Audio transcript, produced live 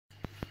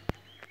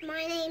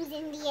My name's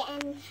Indi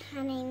and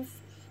her name's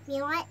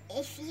Mila.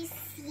 If you've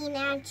seen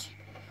our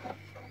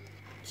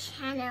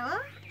channel,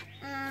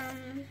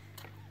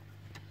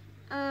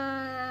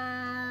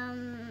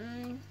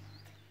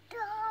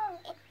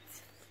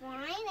 it's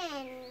fine,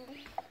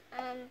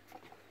 and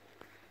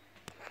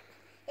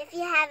if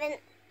you haven't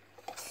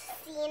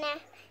seen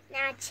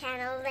our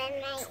channel, then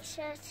make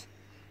sure to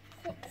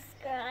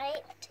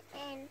subscribe.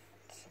 And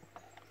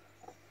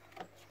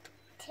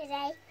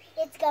today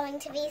it's going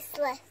to be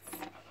Celestia's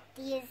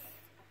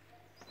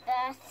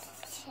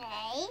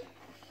birthday.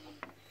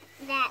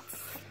 That's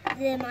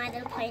the My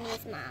Little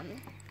Pony's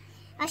mum.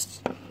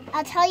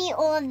 I'll tell you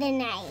all of the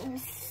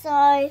names.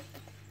 So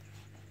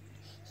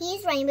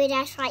here's Rainbow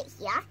Dash right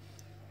here,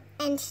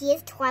 and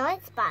here's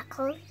Twilight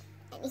Sparkle,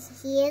 and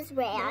here's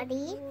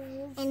Rowdy,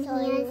 and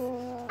here's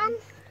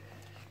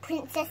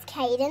Princess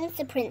Cadence,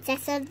 the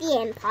Princess of the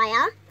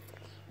Empire,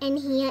 and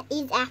here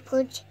is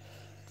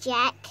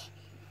Applejack.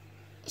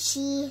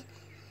 She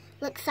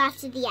looks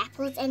after the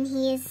apples, and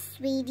here's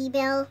Sweetie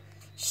Belle.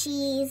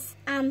 She's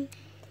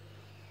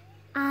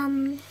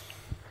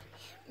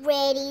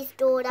Rarity's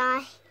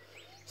daughter.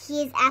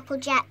 Here's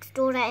Applejack's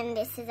daughter, and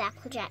this is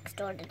Applejack's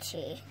daughter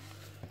too.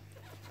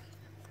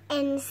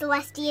 And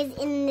Celestia's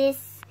in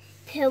this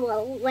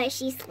pillow where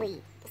she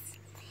sleeps.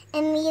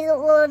 And these are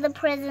all the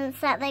presents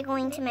that they're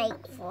going to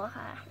make for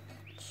her.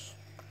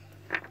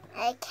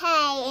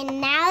 Okay, and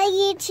now the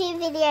YouTube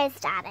video is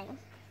starting.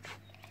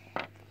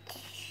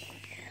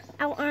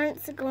 Our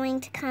aunts are going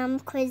to come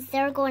because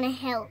they're going to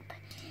help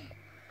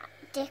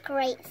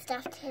decorate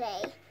stuff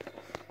today.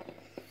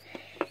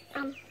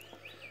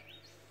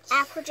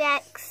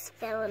 Applejack's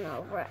falling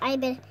over. I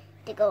better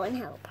go and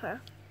help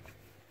her.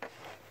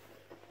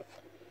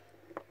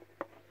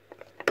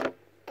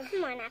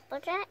 Come on,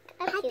 Applejack.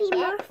 Happy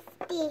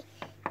birthday.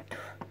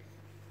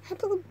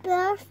 Happy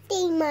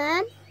birthday,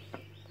 Mom.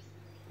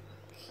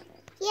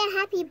 Yeah,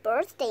 happy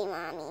birthday,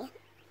 Mommy.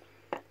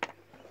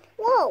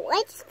 Whoa,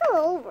 I just fell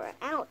over.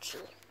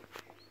 Ouchie.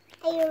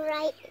 Are you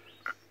right?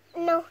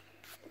 No.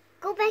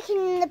 Go back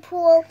in the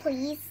pool,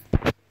 please.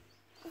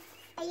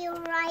 Are you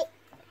right?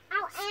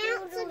 Our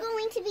aunts are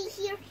going to be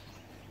here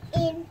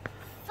in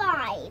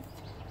 5,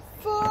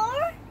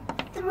 4,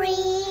 3,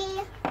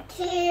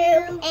 2,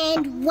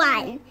 and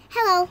 1.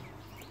 Hello.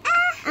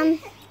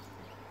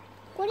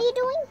 What are you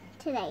doing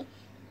today?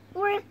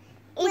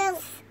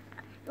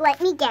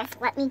 Let me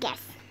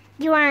guess.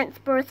 Your aunt's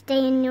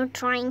birthday, and you're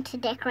trying to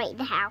decorate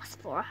the house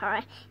for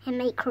her and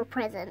make her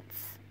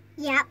presents.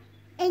 Yep.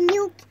 And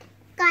you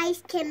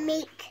guys can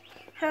make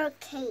her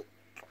cake.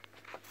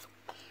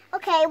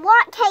 Okay,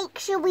 what cake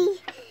should we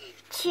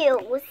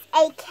choose?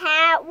 A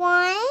cat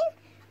one,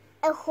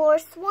 a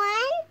horse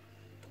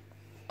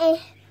one,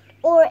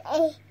 or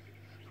a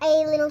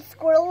little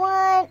squirrel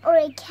one, or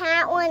a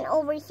cat one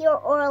over here,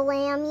 or a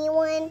lammy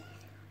one,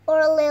 or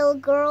a little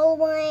girl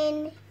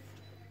one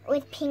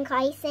with pink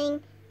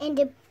icing, and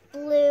a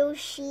blue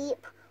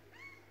sheep,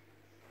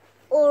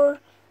 or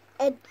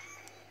a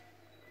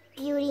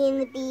Beauty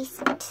and the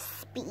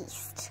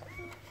Beast.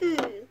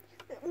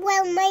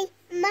 Well, my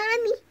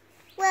mommy,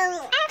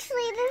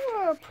 actually, these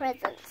were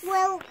presents.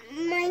 Well,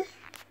 my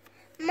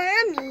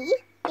mommy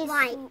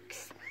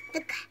likes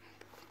the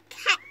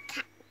cat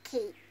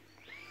cake.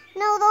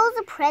 No, those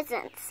are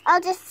presents.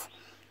 I'll just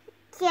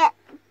get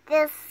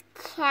this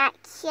cat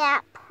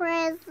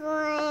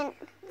present.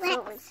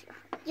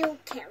 You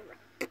can.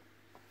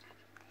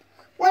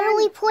 Where do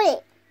we put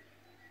it?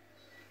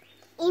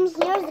 In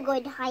here is a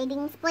good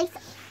hiding place.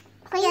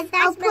 Yes,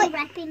 that's my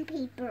wrapping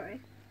paper.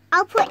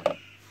 I'll put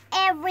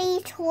every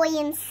toy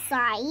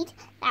inside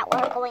that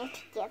we're going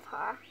to give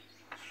her.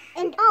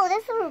 And oh,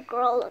 this little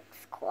girl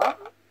looks cool.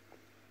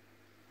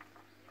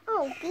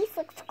 Oh, Beast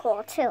looks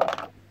cool too.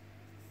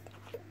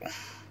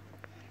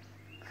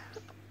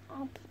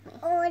 Oh,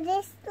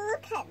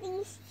 look at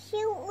these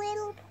cute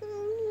little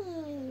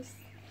ponies.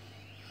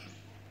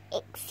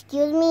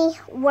 Excuse me,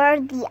 we're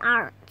the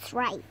aunts,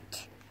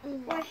 right?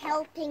 We're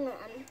helping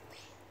them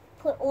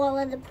put all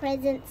of the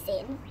presents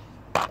in.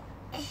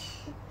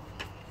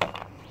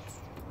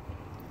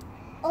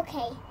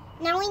 Okay,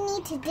 now we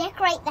need to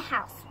decorate the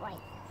house, right?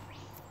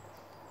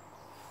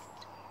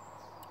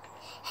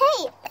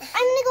 Hey,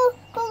 I'm gonna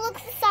go look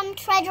for some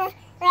treasure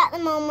at the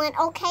moment,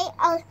 okay?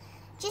 I'll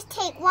just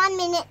take 1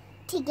 minute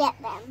to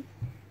get them.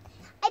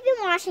 I've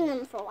been washing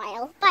them for a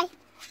while. Bye.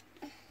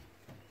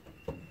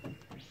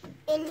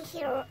 In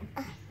here,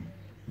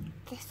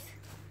 this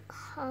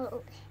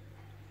coat.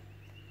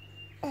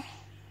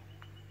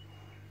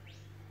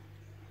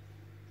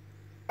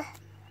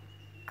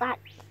 Got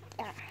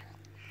there.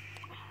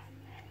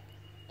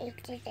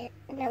 It didn't.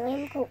 Now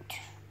I'm good.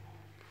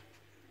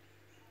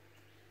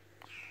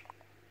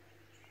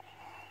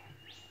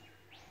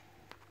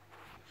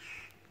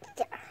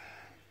 There.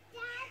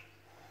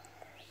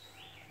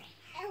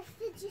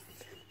 Elsa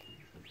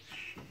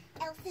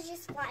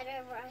just flew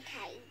over a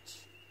cage.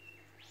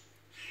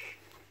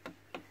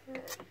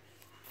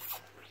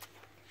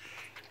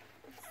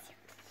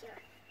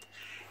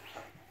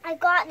 I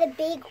got the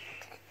big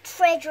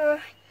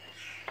treasure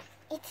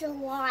It's a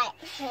lot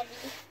heavy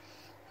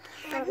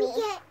for me.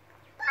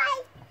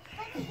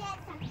 Let me get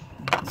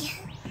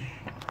some.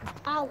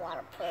 All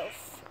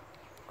waterproof.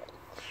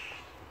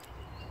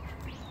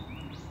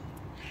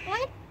 I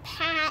want to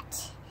pat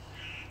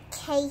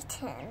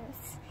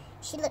Cadence.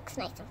 She looks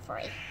nice and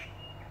furry.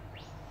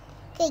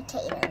 Okay,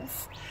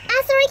 Cadence.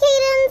 Sorry,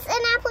 Cadence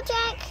and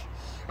Applejack.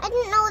 I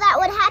didn't know that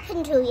would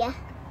happen to you.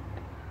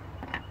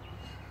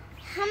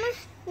 I'm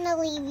gonna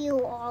leave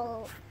you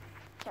all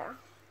here.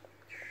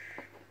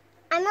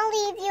 I'm gonna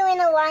leave you in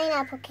a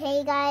lineup,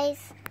 okay,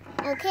 guys?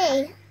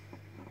 Okay.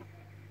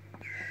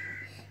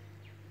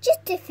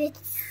 Just if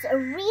it's a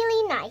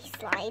really nice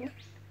line.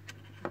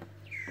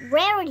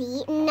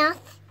 Rarity,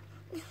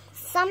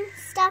 some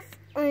stuff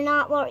are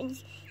not what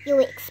you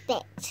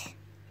expect.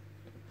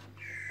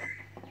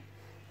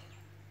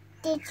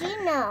 Did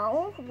you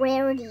know,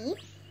 Rarity,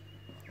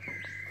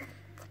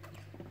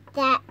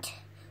 that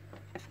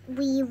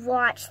we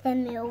watched the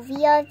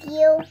movie of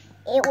you?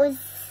 It was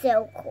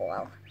so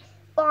cool.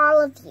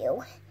 All of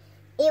you.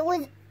 It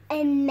was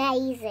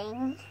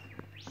amazing.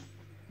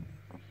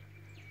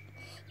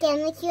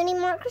 Again, the Cutie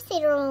Mark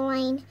Crusader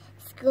line,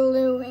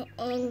 Scaloo,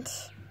 and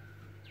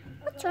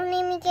what's her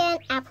name again?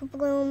 Apple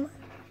Bloom.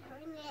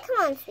 Come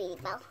on,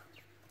 sweetie Belle.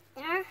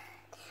 There.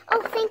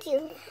 Oh, thank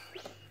you.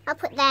 I'll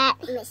put that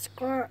in the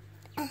skirt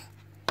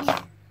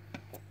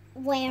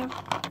where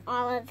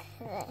all of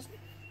the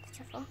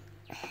stuff.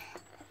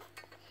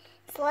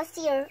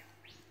 Celestia.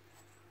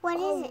 What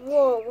is it?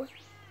 Whoa.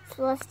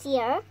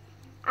 Celestia,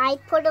 I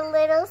put a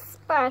little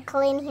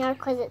sparkle in here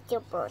because it's your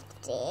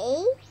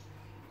birthday.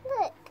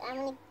 Look, I'm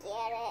going to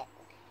get it.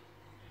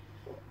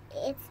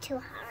 It's too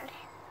hard.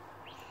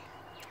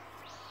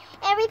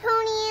 Every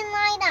pony in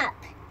line up.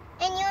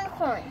 And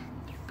unicorn.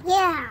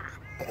 Yeah.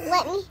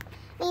 Let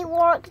me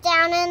work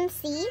down and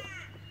see.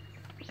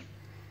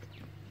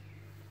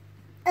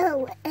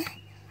 Oh,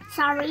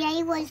 sorry,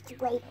 I was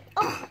late.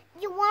 Oh,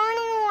 you weren't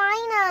in the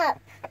lineup.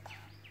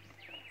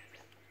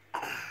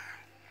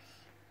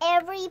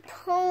 Every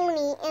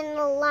pony in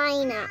the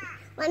lineup.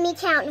 Let me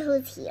count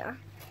who's here.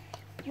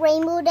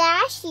 Rainbow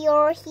Dash,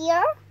 you're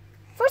here.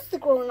 First the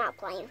grown-up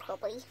line,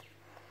 probably.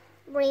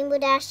 Rainbow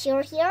Dash,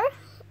 you're here.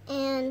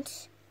 And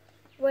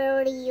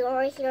Rarity,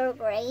 you're here,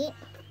 great.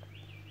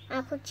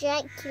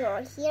 Applejack,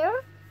 you're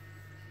here.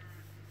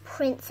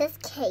 Princess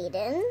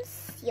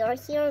Cadence, you're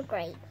here,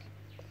 great.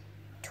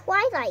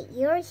 Twilight,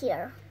 you're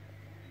here.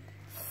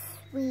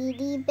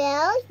 Sweetie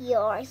Belle,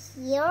 you're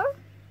here.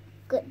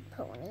 Good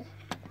pony.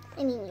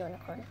 I mean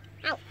unicorn.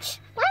 Ouch.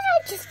 Why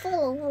did I just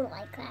fall over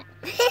like that?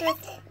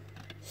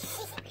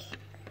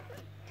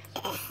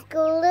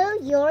 Scaloo,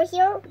 you're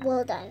here.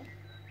 Well done.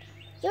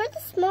 You're the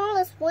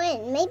smallest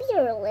one. Maybe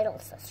you're a little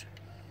sister.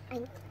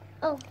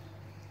 Oh.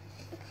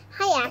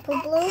 Hi,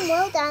 Apple Bloom.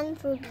 Well done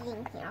for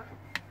being here.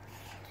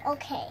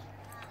 Okay.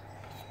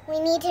 We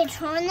need to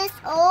turn this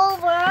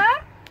over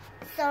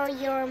so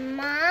your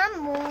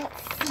mom won't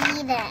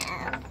see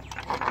them.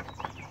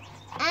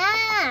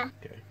 Ah!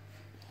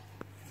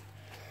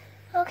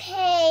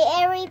 Okay,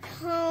 every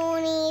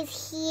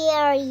pony's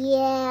here,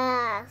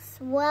 yes.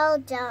 Well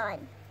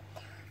done.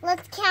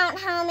 Let's count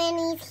how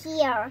many's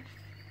here.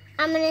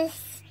 I'm going to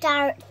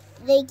start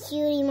the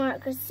Cutie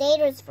Mark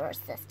Crusaders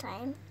first this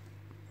time.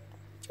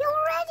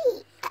 You're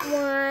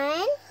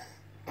ready.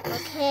 1.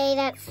 Okay,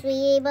 that's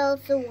Sweetie Belle,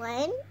 so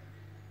 1.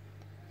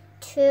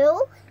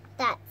 2,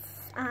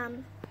 that's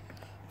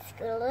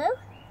Scaloo.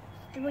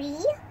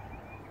 3,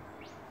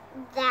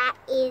 that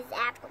is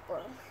Apple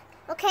Bloom.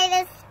 Okay,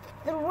 there's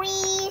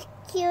 3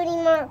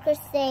 Cutie Mark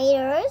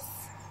Crusaders.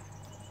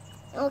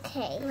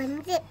 Okay.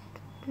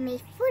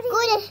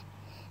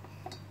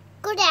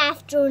 Good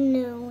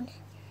afternoon.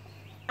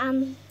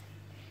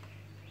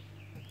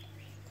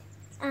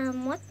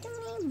 What's your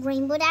name?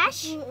 Rainbow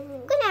Dash?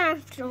 Good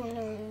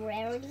afternoon,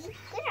 Rarity.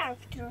 Good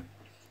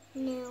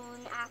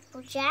afternoon,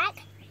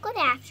 Applejack. Good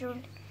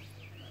afternoon.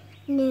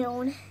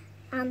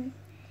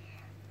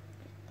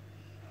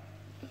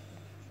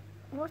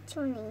 What's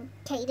your name?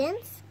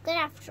 Cadence. Good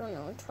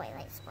afternoon,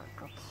 Twilight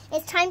Sparkle.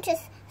 It's time to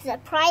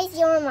surprise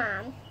your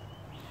mom.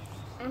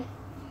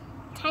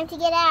 Time to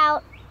get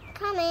out.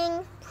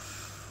 Coming.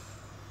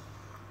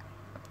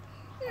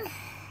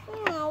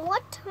 Oh,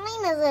 what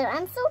time is it?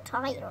 I'm so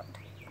tired.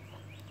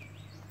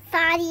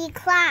 5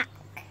 o'clock.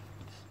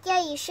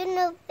 Yeah, you shouldn't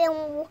have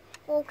been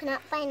woken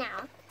up by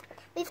now.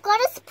 We've got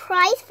a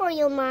surprise for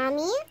you,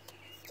 Mommy.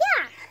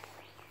 Yeah.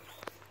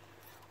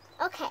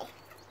 Okay.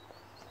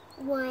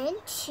 1,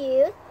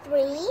 2,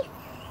 3,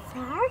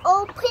 4.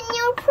 Open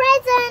your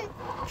present.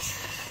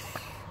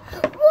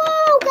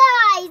 Whoa,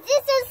 guys,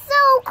 this is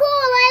so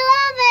cool. I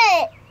love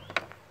it.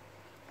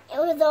 It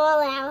was all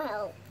our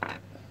help.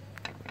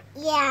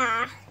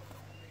 Yeah.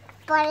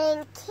 But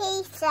in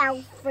case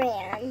our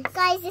friends.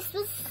 Guys, this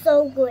was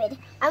so good.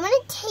 I'm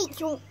going to take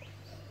you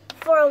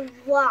for a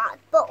walk,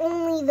 but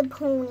only the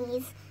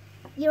ponies.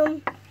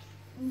 Your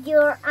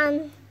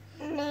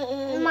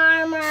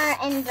Marmar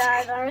and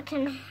Dargar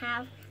can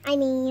have,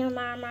 your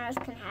Marmars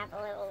can have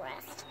a little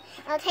rest.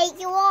 I'll take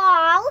you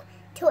all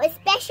to a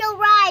special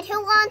ride.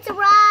 Who wants a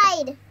ride?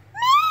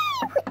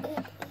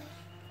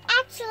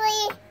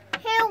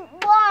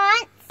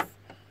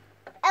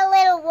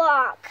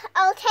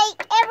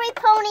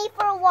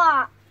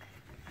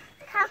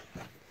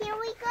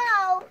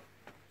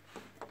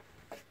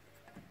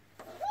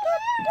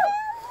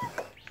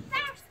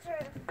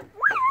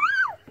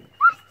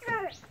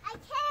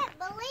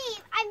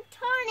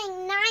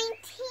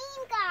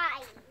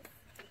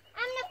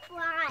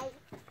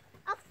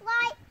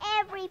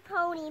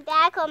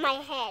 on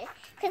my head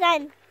because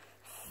I'm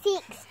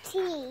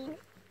 16.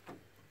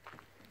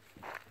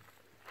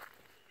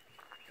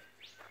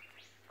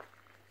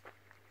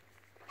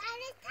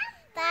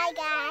 Bye,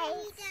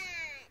 guys.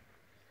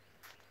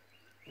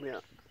 Yeah.